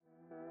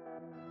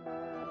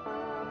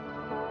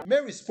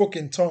Mary spoke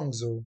in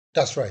tongues, oh.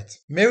 That's right.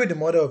 Mary, the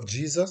mother of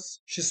Jesus,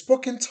 she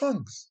spoke in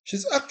tongues.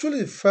 She's actually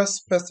the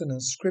first person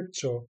in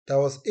scripture that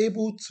was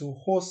able to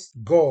host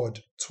God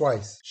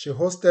twice. She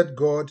hosted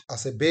God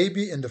as a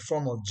baby in the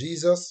form of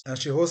Jesus, and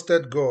she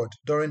hosted God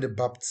during the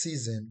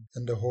baptism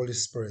in the Holy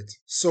Spirit.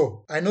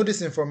 So, I know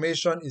this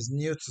information is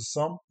new to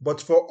some, but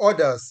for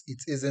others, it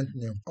isn't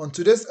new. On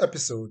today's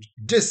episode,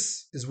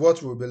 this is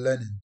what we'll be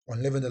learning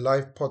on Living the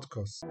Life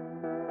podcast.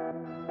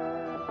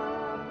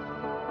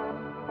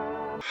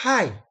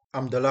 Hi,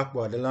 I'm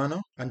Dolapo Adelano,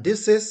 and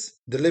this is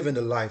the Living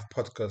the Life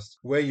podcast,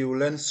 where you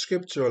learn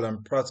scriptural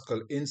and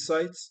practical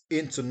insights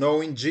into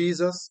knowing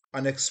Jesus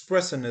and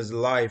expressing his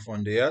life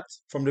on the earth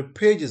from the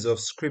pages of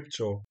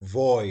scripture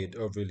void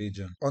of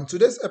religion. On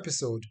today's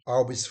episode,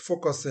 I'll be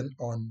focusing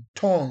on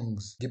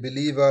tongues, the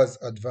believer's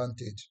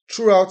advantage.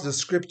 Throughout the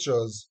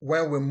scriptures,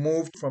 when we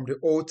moved from the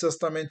Old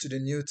Testament to the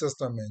New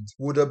Testament,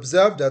 we would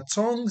observe that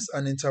tongues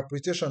and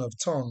interpretation of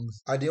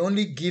tongues are the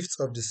only gifts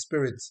of the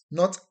Spirit,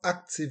 not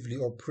actively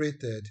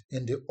operated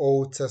in the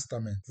Old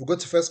Testament. If we go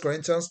to 1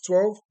 Corinthians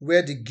 12,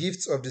 where the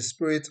gifts of the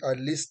Spirit are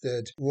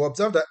listed, we'll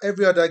observe that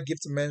every other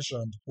gift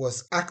mentioned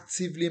was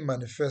actively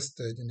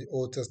manifested in the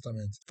Old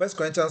Testament. 1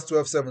 Corinthians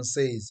 12:7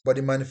 says, "But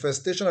the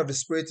manifestation of the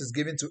Spirit is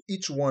given to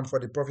each one for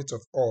the profit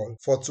of all.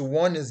 For to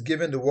one is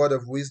given the word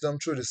of wisdom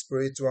through the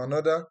Spirit, to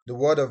another the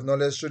word of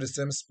knowledge through the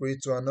same Spirit,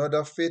 to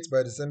another faith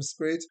by the same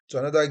Spirit, to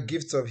another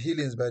gifts of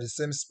healings by the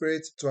same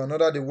Spirit, to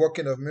another the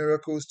working of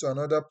miracles, to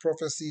another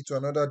prophecy, to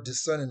another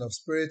discerning of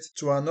spirits,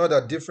 to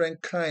another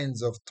different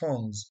kinds of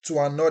tongues, to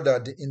another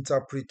the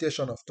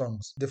interpretation of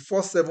tongues." The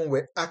first seven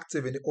were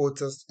active in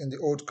the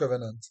Old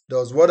Covenant. There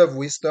was word of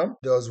wisdom,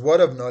 there was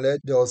word of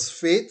knowledge, there was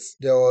faith,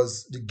 there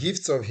was the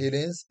gifts of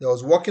healings, there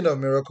was working of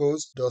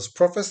miracles, there was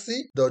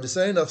prophecy, there was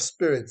discerning of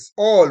spirits.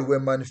 All were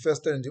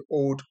manifested in the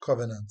Old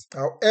Covenant.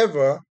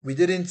 However, we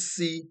didn't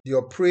see the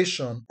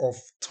operation of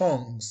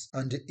tongues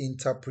and the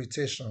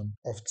interpretation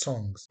of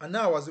tongues. And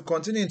now, as we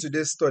continue in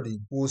today's study,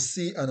 we'll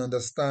see and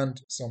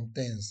understand some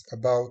things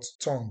about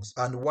tongues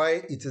and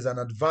why it is an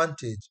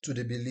advantage to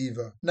the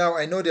believer. Now,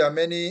 I know there are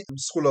many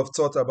school of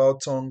thought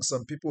about tongues.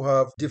 Some people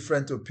have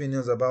different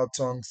opinions about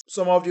tongues.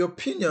 Some of the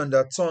opinion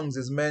that tongues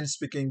is men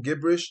speaking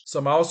gibberish.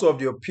 Some are also of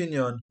the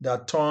opinion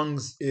that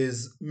tongues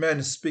is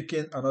men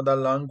speaking another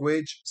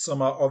language.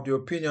 Some are of the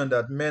opinion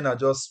that men are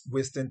just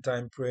wasting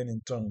time praying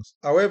in tongues.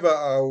 However,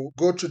 I'll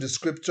go through the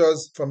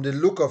scriptures. From the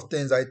look of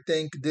things, I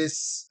think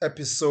this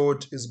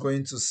episode is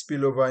going to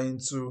spill over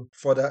into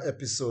further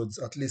episodes,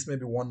 at least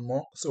maybe one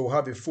more. So we'll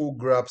have a full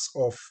grasp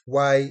of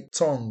why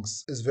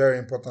tongues is very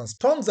important.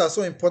 Tongues are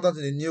so important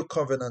in the New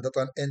Covenant that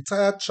an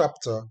entire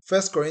chapter,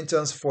 1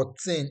 Corinthians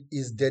 14,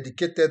 is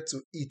dedicated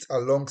to it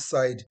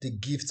alongside the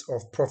gift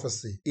of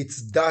prophecy.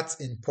 It's that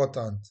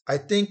important. I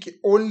think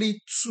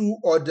only two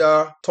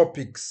other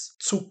topics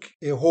took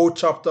a whole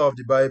chapter of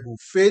the Bible: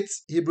 faith,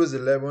 Hebrews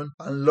 11,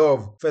 and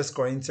love, 1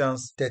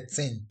 Corinthians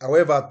 13.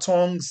 However,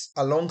 tongues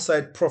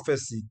alongside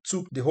prophecy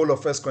took the whole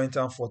of 1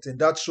 Corinthians 14.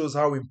 That shows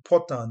how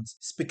important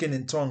speaking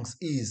in tongues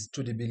is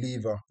to the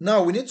believer.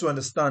 Now, we need to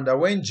understand that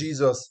when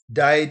Jesus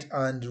died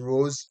and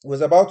rose, he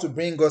was about to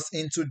bring us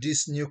into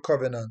this new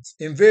covenant.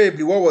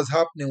 Invariably, what was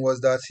happening was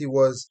that he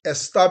was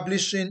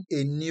establishing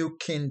a new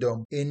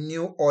kingdom, a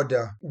new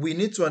order. We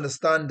need to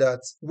understand that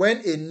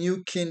when a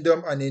new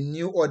kingdom and a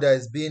new order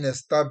is being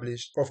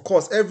established, of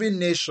course, every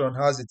nation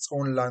has its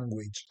own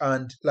language.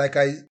 And like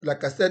I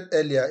said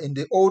earlier, in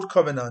the Old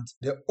Covenant,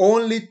 the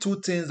only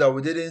two things that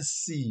we didn't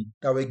see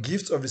that were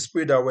gifts of the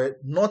Spirit that were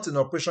not in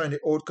operation in the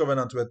Old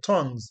Covenant were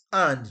tongues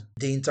and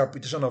the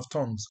interpretation of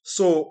tongues.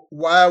 So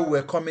while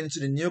we're coming to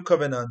the New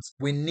Covenant,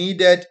 we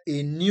needed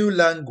a new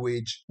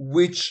language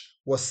which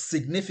was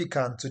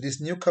significant to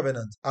this new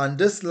covenant, and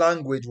this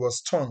language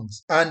was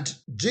tongues. And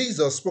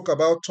Jesus spoke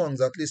about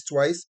tongues at least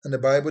twice in the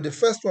Bible. The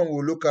first one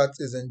we'll look at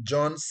is in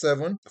John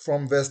 7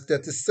 from verse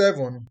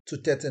 37 to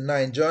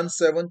 39. John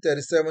 7,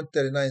 37,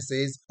 39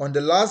 says, "On the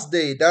last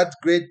day, that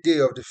great day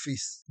of the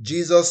feast,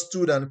 Jesus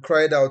stood and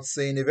cried out,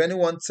 saying, 'If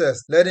anyone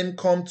thirsts, let him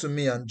come to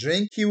me and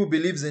drink. He who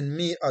believes in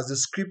me, as the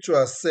scripture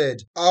has said,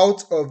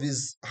 out of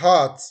his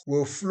heart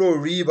will flow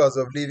rivers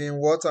of living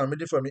water.'" I'm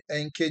reading from the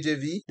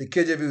NKJV. The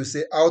KJV will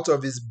say, "Out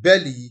of his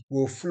belly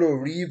will flow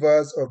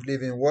rivers of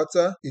living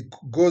water." It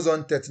goes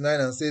on 39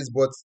 and says,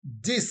 "But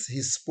this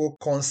he spoke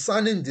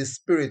concerning the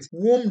Spirit,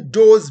 whom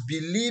those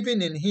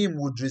believing in him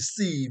would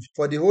receive,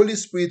 for the Holy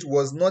Spirit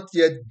was not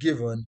yet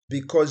given,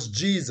 because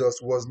Jesus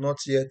was not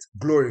yet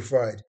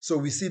glorified." So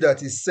we see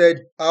that he said,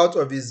 out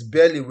of his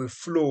belly will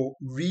flow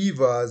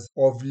rivers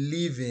of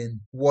living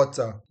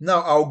water.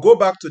 Now, I'll go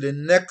back to the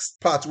next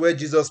part where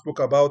Jesus spoke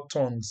about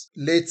tongues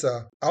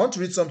later. I want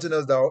to read something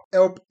else that will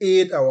help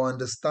aid our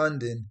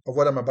understanding of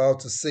what I'm about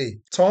to say.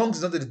 Tongues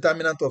is not the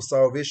determinant of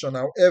salvation.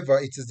 However,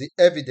 it is the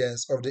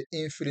evidence of the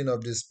infilling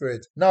of the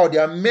Spirit. Now,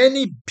 there are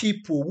many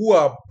people who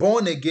are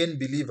born again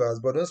believers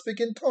but don't speak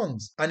in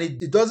tongues. And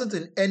it doesn't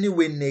in any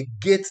way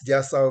negate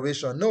their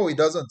salvation. No, it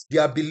doesn't. They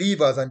are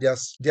believers and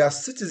they are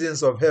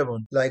citizens of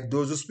heaven like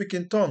those who speak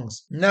in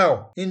tongues.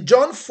 Now, in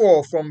John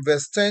 4 from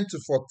verse 10 to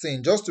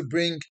 14, just to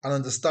bring an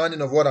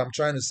understanding of what I'm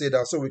trying to say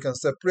there so we can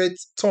separate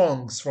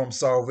tongues from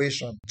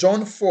salvation.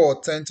 John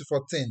 4, 10 to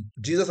 14.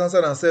 Jesus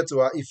answered and said to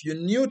her, if you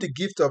knew the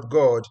gift of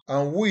God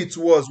and who it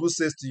was who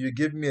says to you,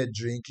 give me a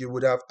drink, you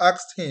would have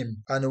asked him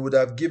and he would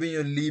have given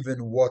you living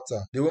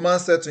water. The woman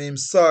said to him,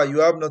 sir, you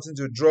have nothing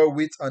to draw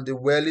with and the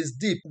well is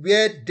deep.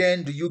 Where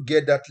then do you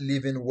get that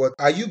living water?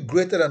 Are you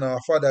greater than our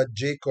father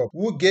Jacob,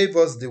 who gave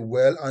us the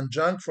well and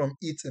drank from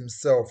it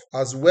himself,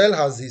 as well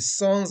as his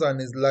sons and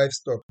his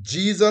livestock?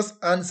 Jesus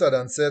answered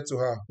and said to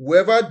her,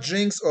 whoever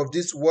drinks of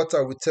this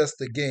water will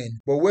thirst again,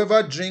 but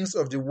whoever drinks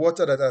of the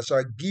water that I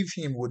shall give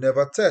him will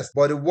never thirst.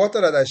 But the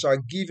water that I shall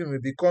give him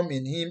will become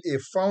in him a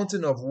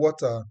fountain of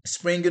water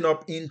springing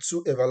up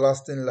into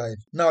everlasting life.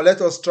 Now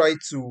let us try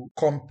to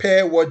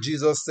compare what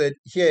Jesus said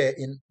here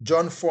in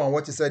John 4 and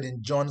what he said in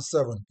John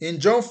 7. In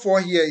John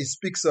 4 here, he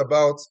speaks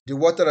about the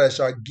water that I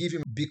shall give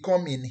him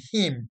become in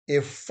him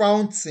a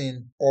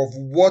fountain of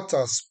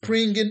water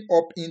springing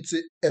up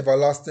into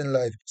everlasting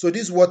life. So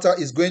this water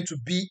is going to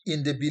be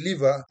in the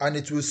believer and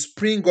it will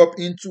spring up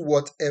into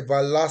what?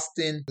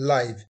 Everlasting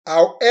life.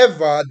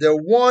 However, the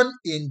one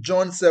in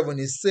John 7,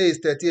 it says,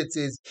 38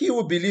 says, he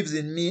who believes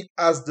in me,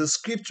 as the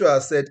scripture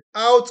has said,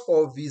 out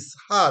of his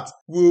heart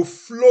will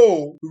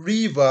flow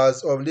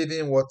rivers of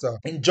living water.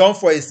 In John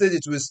 4, it says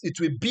it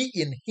will be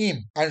in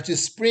him and it will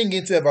spring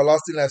into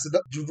everlasting life. So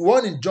the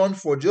one in John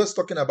 4 just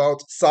talking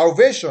about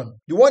salvation.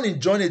 The one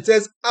in John, it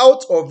says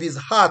out of his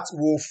heart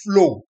will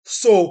flow.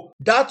 So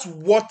that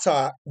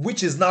water,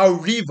 which is now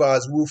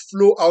rivers, will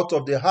flow out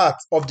of the heart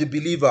of the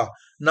believer.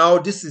 Now,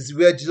 this is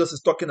where Jesus is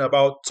talking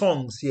about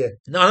tongues here.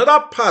 Now,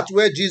 another part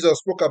where Jesus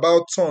spoke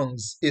about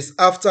tongues is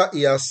after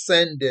he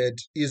ascended,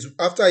 is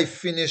after he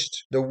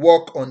finished the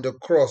work on the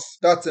cross.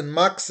 That's in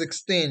Mark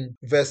 16,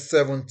 verse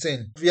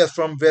 17. Yes,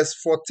 from verse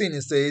 14,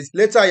 it says,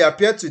 later he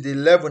appeared to the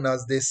 11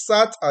 as they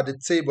sat at the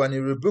table, and he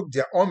rebuked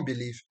their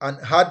unbelief and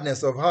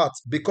hardness of heart,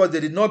 because they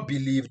did not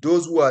believe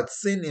those who had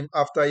seen him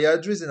after he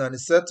had risen. And he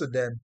said to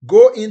them,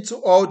 go into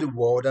all the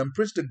world and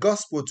preach the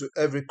gospel to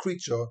every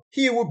creature.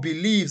 He who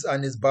believes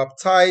and is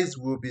baptized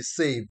will be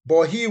saved,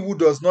 but he who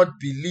does not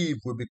believe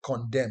will be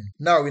condemned.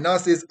 Now it now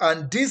says,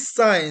 and these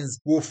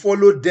signs will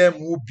follow them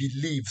who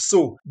believe.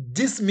 So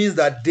this means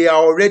that they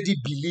are already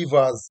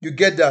believers. You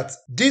get that?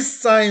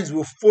 These signs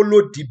will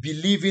follow the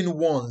believing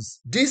ones.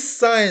 These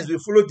signs will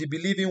follow the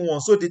believing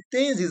ones. So the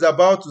things he's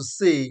about to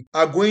say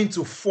are going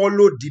to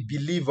follow the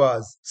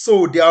believers.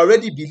 So they are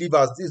already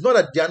believers. It's not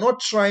that they are not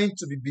trying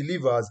to be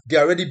believers. They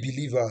are already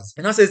believers.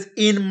 And that says,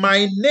 in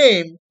my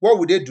name, what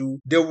will they do?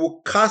 They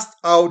will cast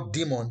out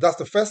demons. That's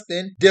the first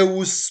thing. They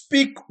will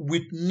speak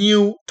with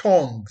new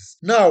tongues.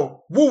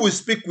 Now, who will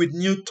speak with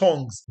new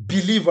tongues?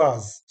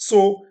 Believers.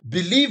 So,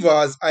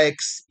 believers are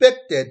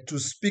expected to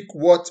speak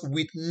what?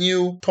 With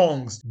new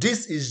tongues.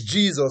 This is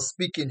Jesus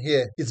speaking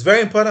here. It's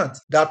very important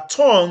that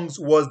tongues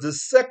was the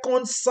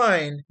second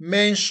sign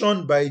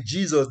mentioned by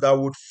Jesus that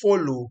would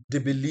follow the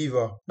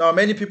believer. Now,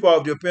 many people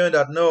have the opinion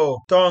that no,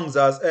 tongues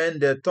has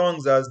ended,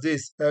 tongues has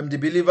this. The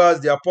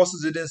believers, the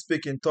apostles didn't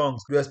speak in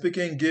tongues. We are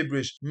speaking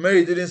gibberish.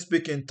 Mary didn't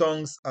speak in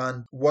tongues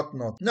and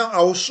whatnot. Now,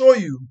 I will show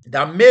you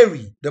that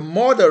Mary, the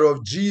mother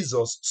of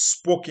Jesus,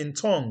 spoke in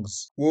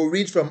tongues. We'll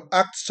read from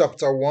Acts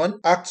chapter 1.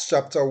 Acts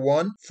chapter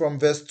 1 from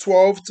verse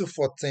 12 to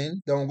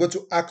 14. Then we'll go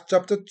to Acts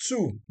chapter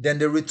 2. Then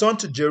they returned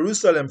to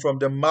Jerusalem from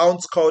the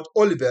mount called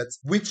Olivet,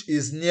 which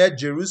is near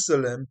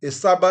Jerusalem, a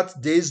Sabbath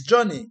day's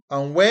journey.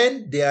 And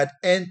when they had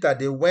entered,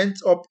 they went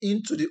up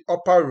into the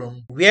upper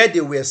room where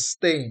they were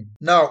staying.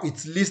 Now,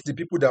 it lists the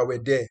people that were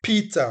there.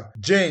 Peter,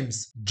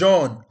 James,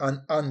 John and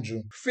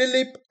Andrew,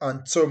 Philip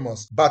and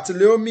Thomas,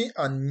 Bartholomew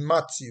and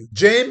Matthew,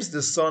 James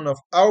the son of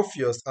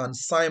Alphaeus and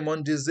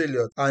Simon the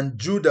Zealot, and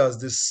Judas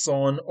the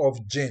son of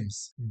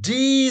James.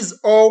 These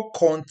all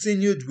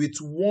continued with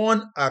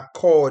one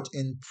accord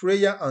in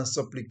prayer and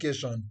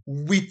supplication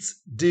with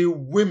the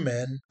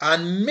women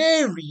and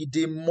Mary,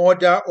 the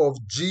mother of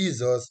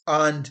Jesus,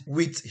 and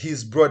with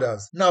his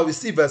brothers. Now we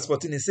see verse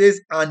 14, it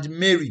says, and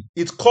Mary.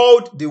 It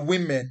called the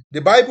women.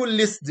 The Bible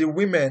lists the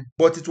women,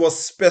 but it was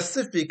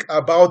specific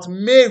about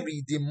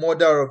Mary, the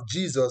mother of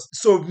Jesus.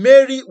 So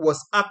Mary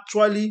was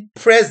actually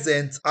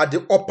present at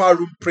the upper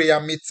room prayer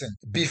meeting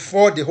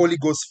before the Holy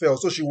Ghost fell.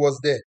 So she was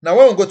there. Now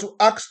when we go to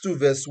Acts 2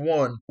 verse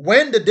 1,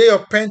 when the day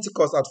of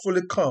Pentecost had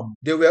fully come,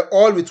 they were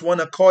all with one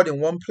accord in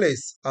one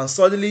place. And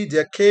suddenly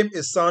there came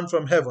a sound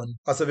from heaven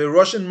as of a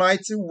rushing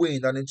mighty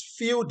wind, and it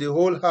filled the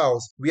whole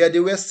house where they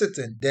were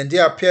sitting. Then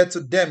there appeared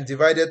to them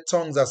divided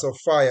tongues as of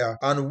fire,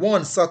 and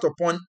one sat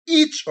upon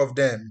each of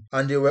them.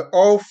 And they were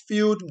all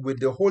filled with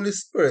the Holy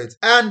Spirit,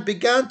 Spirit and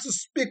began to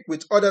speak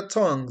with other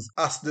tongues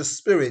as the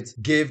Spirit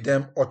gave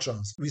them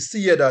utterance. We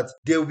see here that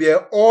they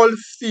were all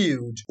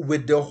filled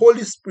with the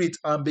Holy Spirit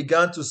and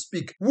began to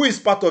speak. Who is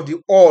part of the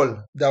all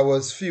that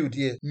was filled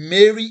here?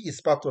 Mary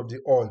is part of the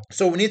all.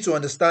 So we need to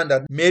understand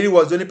that Mary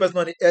was the only person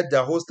on the earth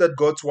that hosted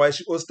God twice.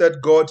 She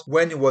hosted God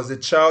when he was a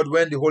child,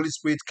 when the Holy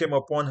Spirit came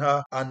upon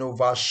her and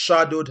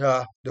overshadowed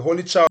her. The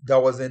Holy Child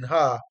that was in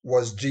her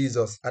was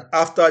Jesus. And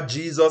after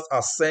Jesus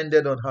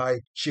ascended on high,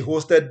 she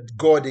hosted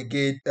God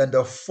again in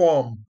the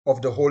form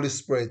of the Holy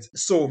Spirit.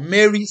 So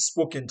Mary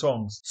spoke in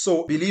tongues.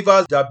 So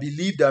believers that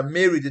believe that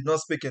Mary did not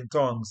speak in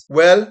tongues,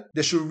 well,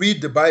 they should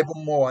read the Bible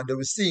more and they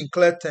will see in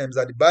clear terms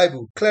that the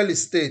Bible clearly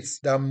states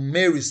that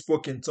Mary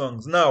spoke in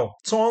tongues. Now,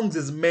 tongues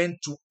is meant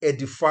to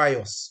edify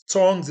us.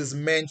 Tongues is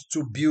meant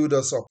to build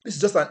us up. This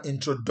is just an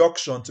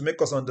introduction to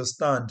make us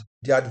understand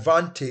the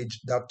advantage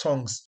that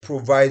tongues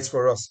provides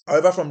for us.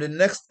 However, from the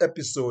next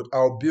episode,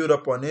 I'll build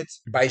up on it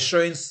by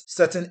showing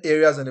certain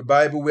areas in the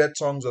Bible where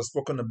tongues are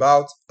spoken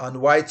about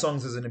and why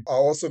tongues is in it. I'll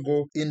also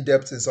go in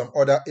depth in some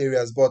other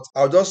areas, but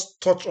I'll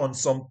just touch on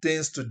some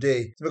things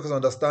today to make us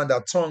understand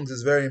that tongues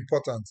is very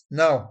important.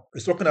 Now,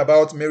 we're talking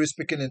about Mary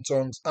speaking in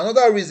tongues.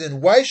 Another reason,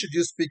 why should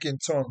you speak in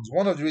tongues?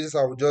 One of the reasons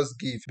I will just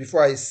give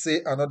before I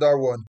say another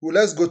one. Well,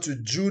 let's go to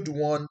Jude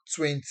 1:20.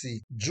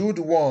 Jude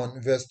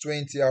 1 verse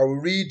 20. I will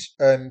read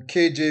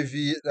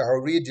KJV,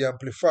 I'll read the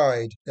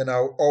Amplified, and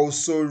I'll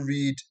also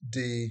read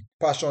the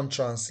Passion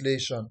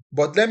Translation.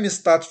 But let me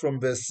start from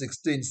verse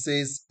 16. It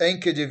says,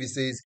 NKJV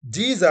says,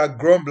 these are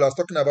grumblers,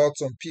 talking about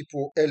some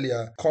people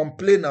earlier,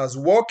 complainers,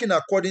 walking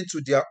according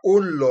to their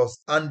own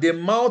lust, and they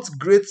mouth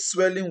great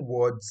swelling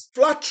words,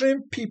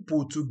 flattering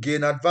people to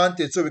gain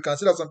advantage. So we can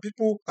see that some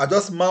people are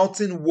just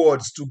mouthing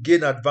words to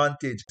gain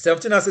advantage.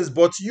 17 says,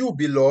 but you,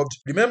 beloved,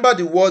 remember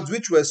the words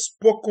which were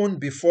spoken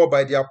before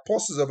by the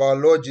apostles of our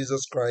Lord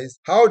Jesus Christ,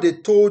 how they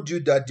told you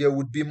that there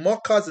would be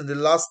mockers in the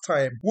last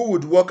time who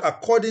would walk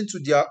according to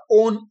their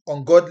own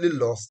ungodly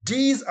lust.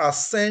 These are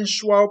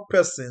sensual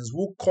persons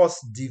who cause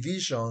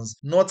divisions,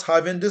 not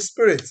having the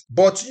Spirit.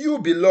 But you,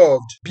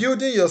 beloved,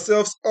 building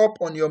yourselves up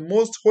on your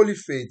most holy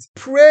faith,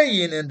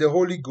 praying in the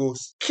Holy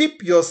Ghost,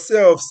 keep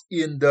yourselves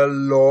in the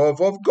love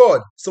of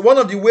God. So one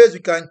of the ways we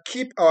can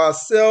keep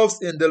ourselves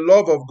in the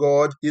love of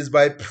God is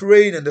by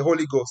praying in the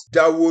Holy Ghost.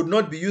 That we would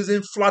not be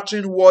using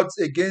flattering words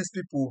against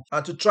people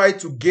and to try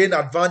to gain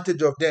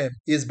advantage of them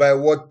is by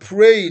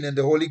praying in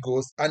the Holy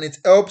Ghost, and it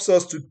helps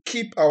us to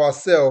keep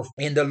ourselves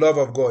in the love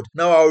of God.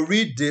 Now I'll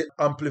read the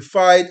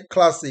Amplified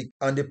Classic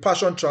and the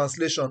Passion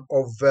Translation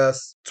of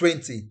verse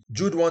 20.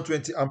 Jude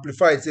 1:20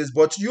 Amplified says,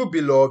 but you,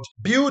 beloved,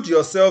 build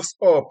yourselves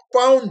up,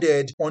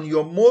 founded on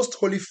your most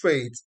holy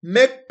faith,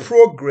 make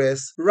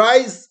progress,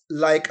 rise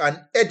like an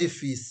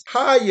edifice,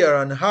 higher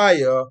and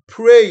higher,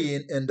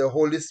 praying in the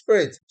Holy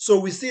Spirit. So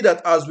we see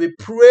that as we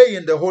pray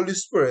in the Holy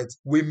Spirit,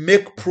 we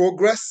make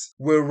progress,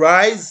 we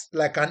rise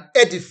like an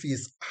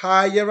edifice,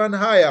 higher and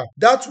higher.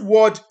 That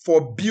word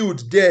for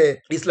build there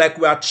is like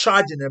we are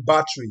charging a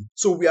battery.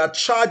 So we are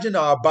charging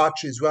our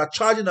batteries. We are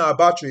charging our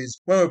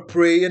batteries when we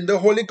pray in the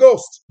Holy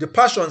Ghost. The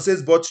Passion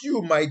says, but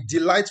you, my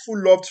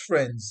delightful loved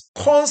friends,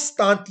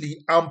 constantly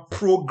and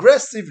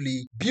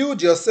progressively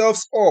build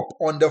yourselves up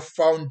on the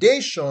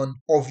foundation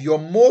of your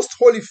most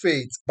holy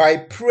faith by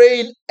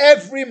praying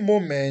every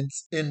moment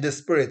in the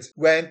Spirit.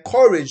 We're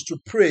encouraged to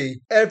pray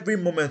every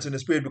moment in the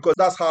Spirit because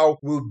that's how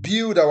we'll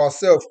build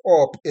ourselves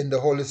up in the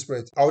Holy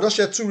Spirit. I'll just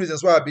share two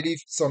reasons why I believe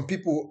some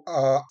people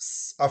are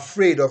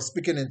afraid of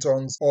speaking in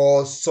tongues,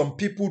 or some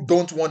people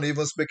don't want to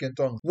even speak in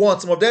tongues. One,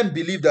 some of them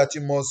believe that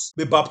you must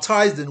be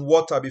baptized in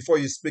water before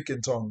you speak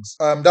in tongues.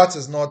 That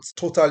is not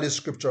totally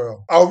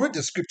scriptural. I'll read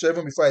the scripture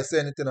even before I say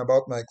anything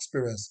about my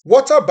experience.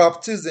 Water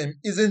baptism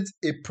isn't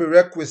a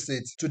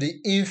prerequisite to the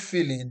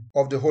infilling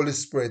of the Holy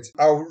Spirit.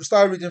 I'll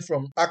start reading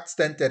from Acts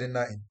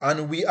 10:39.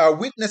 And we are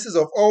witnesses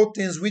of all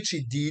things which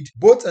he did,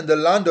 both in the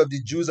land of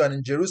the Jews and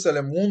in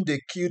Jerusalem, whom they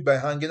killed by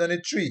hanging on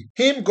a tree.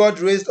 Him God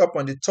raised up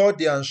on the third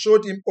day and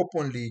showed him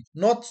openly,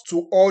 not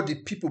to all the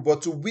people,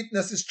 but to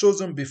witnesses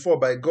chosen before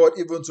by God,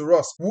 even to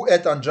us, who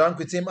ate and drank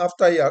with him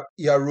after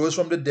he arose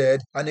from the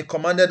dead. And he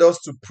commanded us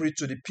to preach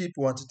to the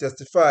people and to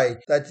testify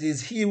that it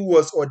is he who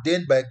was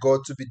ordained by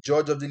God to be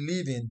judge of the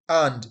living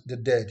and the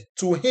dead.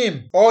 To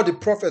him all the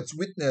prophets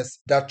witness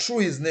that through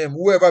his name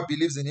whoever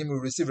believes in him will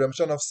receive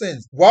remission of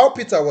sins. While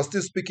Peter was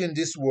still speaking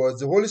these words,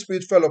 the Holy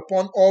Spirit fell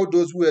upon all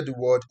those who heard the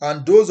word,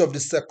 and those of the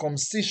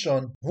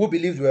circumcision who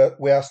believed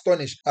were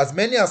astonished, as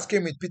many as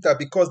came with Peter,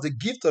 because the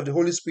gift of the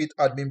Holy Spirit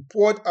had been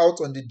poured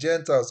out on the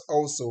Gentiles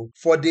also,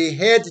 for they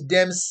heard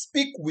them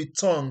speak with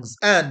tongues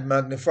and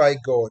magnify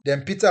God.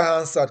 Then Peter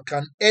answered,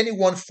 can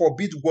anyone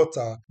forbid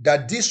water,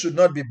 that these should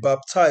not be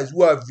baptized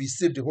who have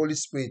received the Holy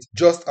Spirit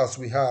just as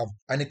we have?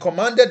 And he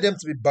commanded them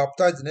to be baptized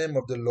baptized in the name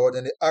of the Lord,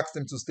 and they asked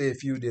him to stay a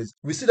few days.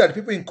 We see that the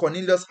people in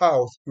Cornelius'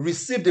 house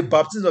received the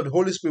baptism of the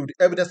Holy Spirit with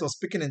the evidence of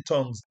speaking in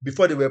tongues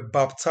before they were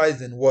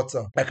baptized in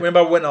water. I can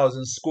remember when I was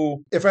in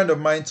school, a friend of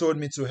mine told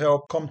me to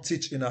help come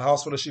teach in a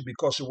house fellowship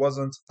because she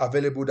wasn't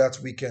available that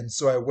weekend.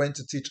 So I went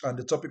to teach, and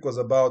the topic was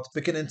about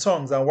speaking in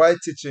tongues. And while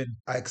teaching,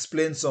 I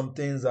explained some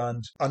things,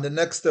 and the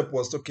next step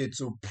was to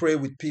pray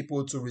with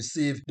people to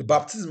receive the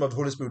baptism of the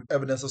Holy Spirit with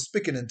evidence of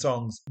speaking in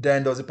tongues.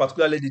 Then there was a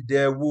particular lady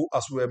there who,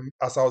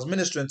 as I was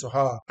ministering to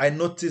her, I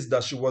noticed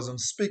that she wasn't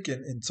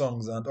speaking in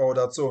tongues and all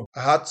that. So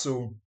I had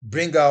to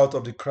bring her out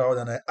of the crowd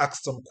and I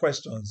asked some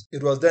questions.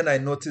 It was then I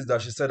noticed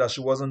that she said that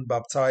she wasn't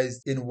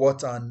baptized in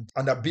water,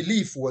 and her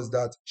belief was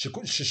that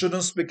she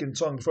shouldn't speak in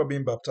tongues before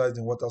being baptized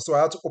in water. So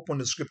I had to open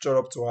the scripture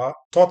up to her,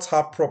 taught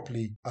her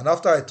properly, and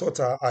after I taught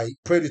her, I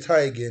prayed with her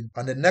again,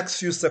 and the next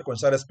few seconds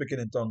she started speaking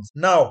in tongues.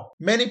 Now,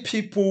 many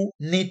people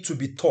need to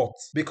be taught,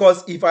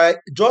 because if I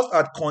just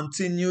had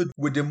continued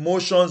with the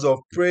motions of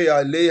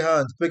prayer, lay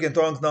hands, speak in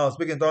tongues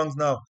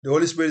now, the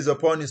Holy Spirit is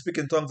upon you, speak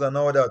in tongues and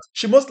all that,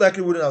 she most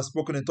likely wouldn't have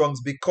spoken in tongues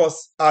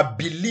because her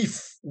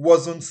belief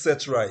wasn't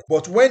set right.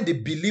 But when the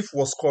belief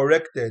was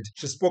corrected,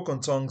 she spoke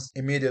in tongues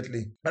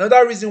immediately.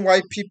 Another reason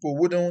why people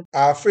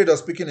are afraid of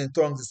speaking in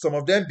tongues is some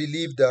of them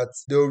believe that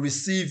they will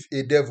receive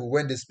a devil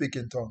when they speak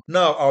in tongues.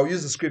 Now, I'll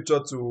use the scripture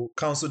to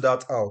cancel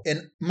that out.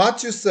 In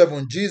Matthew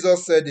 7,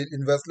 Jesus said it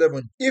in verse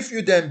 11, "If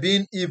you then,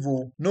 being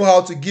evil, know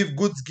how to give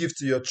good gifts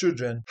to your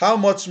children, how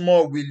much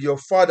more will your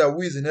Father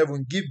who is in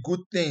heaven give good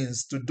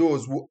things to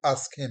those who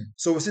ask him?"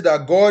 So we see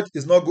that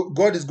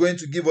God is going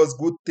to give us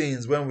good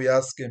things when we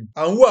ask him.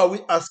 And who are we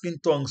asking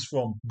tongues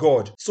from?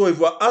 God. So if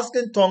we're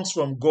asking tongues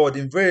from God,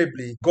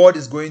 invariably, God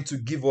is going to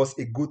give us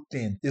a good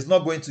thing. He's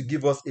not going to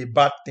give us a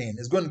bad thing.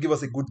 He's going to give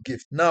us a good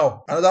gift.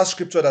 Now, another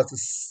scripture that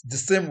is the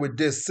same with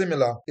this,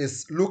 similar,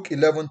 is Luke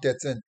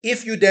 11:13.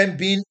 "If you then,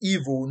 being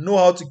evil, know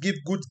how to give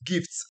good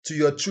gifts to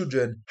your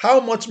children, how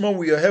much more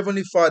will your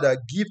heavenly Father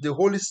give the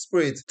Holy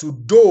Spirit to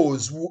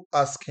those who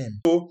ask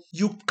him?" So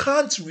you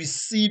can't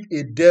receive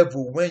a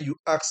devil when you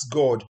ask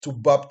God to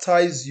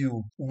baptize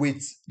you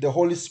with the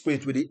Holy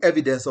Spirit with the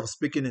evidence of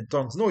speaking in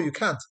tongues. No, you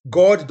can't.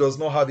 God does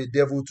not have a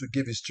devil to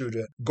give his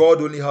children.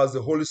 God only has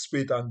the Holy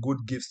Spirit and good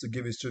gifts to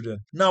give his children.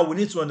 Now we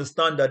need to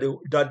understand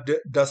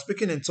that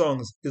speaking in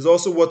tongues is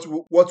also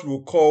what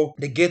we'll call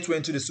the gateway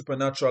into the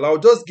supernatural. I'll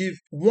just give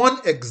one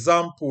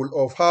example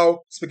of how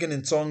speaking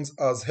in tongues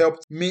has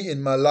helped me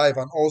in my life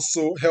and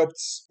also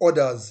helped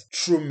others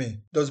through me.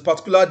 There was a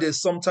particular day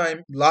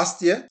sometime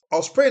last year, I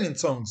was praying in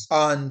tongues,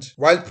 and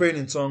while praying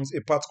in tongues,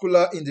 a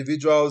particular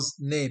individual's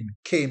name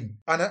came,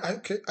 and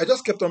I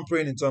just kept on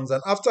praying in tongues.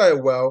 And after a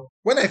while,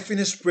 when I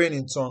finished praying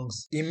in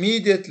tongues,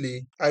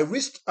 immediately I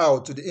reached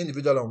out to the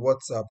individual on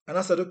WhatsApp and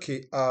I said,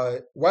 "Okay,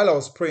 while I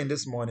was praying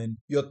this morning,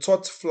 your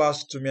thought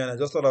flashed to me and I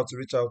just thought I had to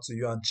reach out to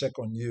you and check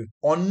on you."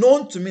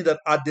 Unknown to me that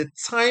at the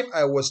time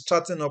I was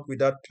chatting up with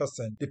that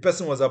person, the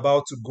person was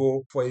about to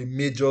go for a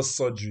major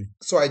surgery.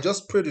 So I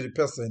just prayed to the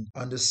person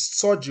and the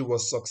surgery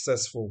was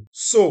successful.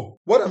 So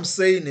what I'm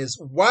saying is,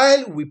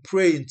 while we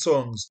pray in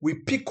tongues, we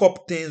pick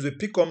up things, we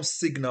pick up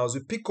signals,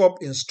 we pick up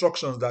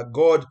instructions that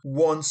God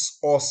wants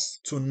us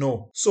to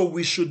know. So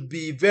we should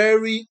be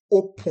very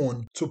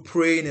open to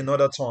praying in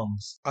other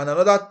tongues. And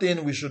another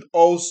thing we should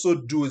also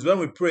do is when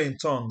we pray in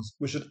tongues,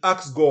 we should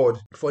ask God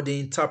for the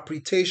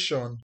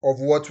interpretation of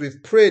what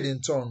we've prayed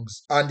in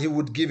tongues, and he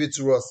would give it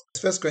to us.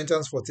 1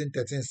 Corinthians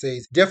 14:13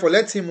 says, "Therefore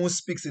let him who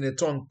speaks in a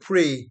tongue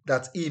pray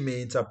that he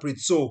may interpret."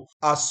 So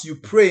as you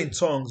pray in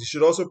tongues, you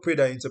should also pray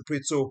that you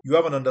interpret, so you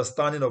have an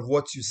understanding of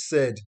what you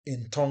said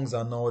in tongues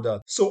and all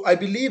that. So I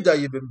believe that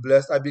you've been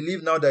blessed. I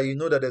believe now that you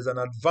know that there's an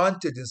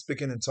advantage in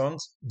speaking in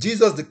tongues.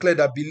 Jesus declared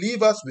that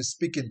believers will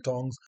speak in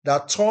tongues,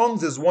 that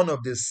tongues is one of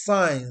the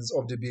signs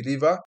of the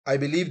believer. I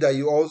believe that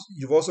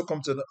you've also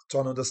come to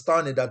an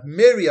understanding that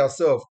Mary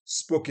herself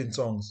spoke in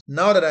tongues.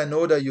 Now that I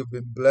know that you've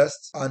been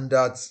blessed and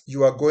that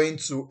you are going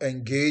to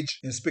engage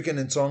in speaking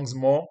in tongues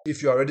more,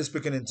 if you are already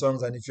speaking in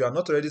tongues, and if you are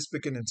not already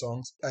speaking in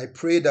tongues, I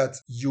pray that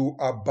you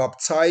are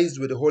baptized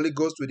with the Holy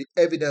Ghost with the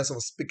evidence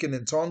of speaking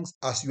in tongues.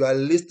 As you are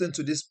listening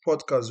to this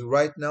podcast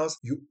right now,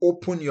 you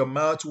open your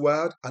mouth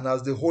wide, and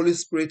as the Holy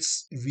Spirit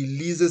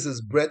releases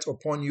his breath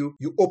upon you,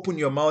 you open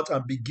your mouth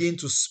and begin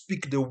to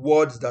speak the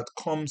words that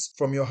comes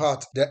from your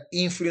heart. The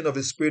infilling of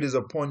the Spirit is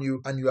upon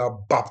you, and you are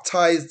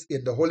baptized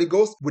in the Holy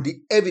Ghost with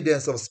the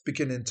evidence of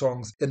speaking in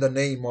tongues in the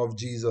name of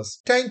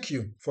Jesus. Thank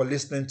you for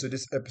listening to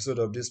this episode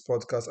of this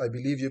podcast. I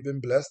believe you've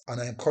been blessed,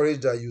 and I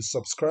encourage that you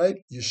subscribe,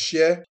 you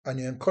share, and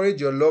you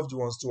encourage your loved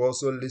ones to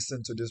also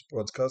listen to this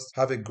podcast.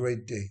 Have a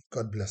great day.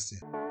 God bless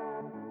you.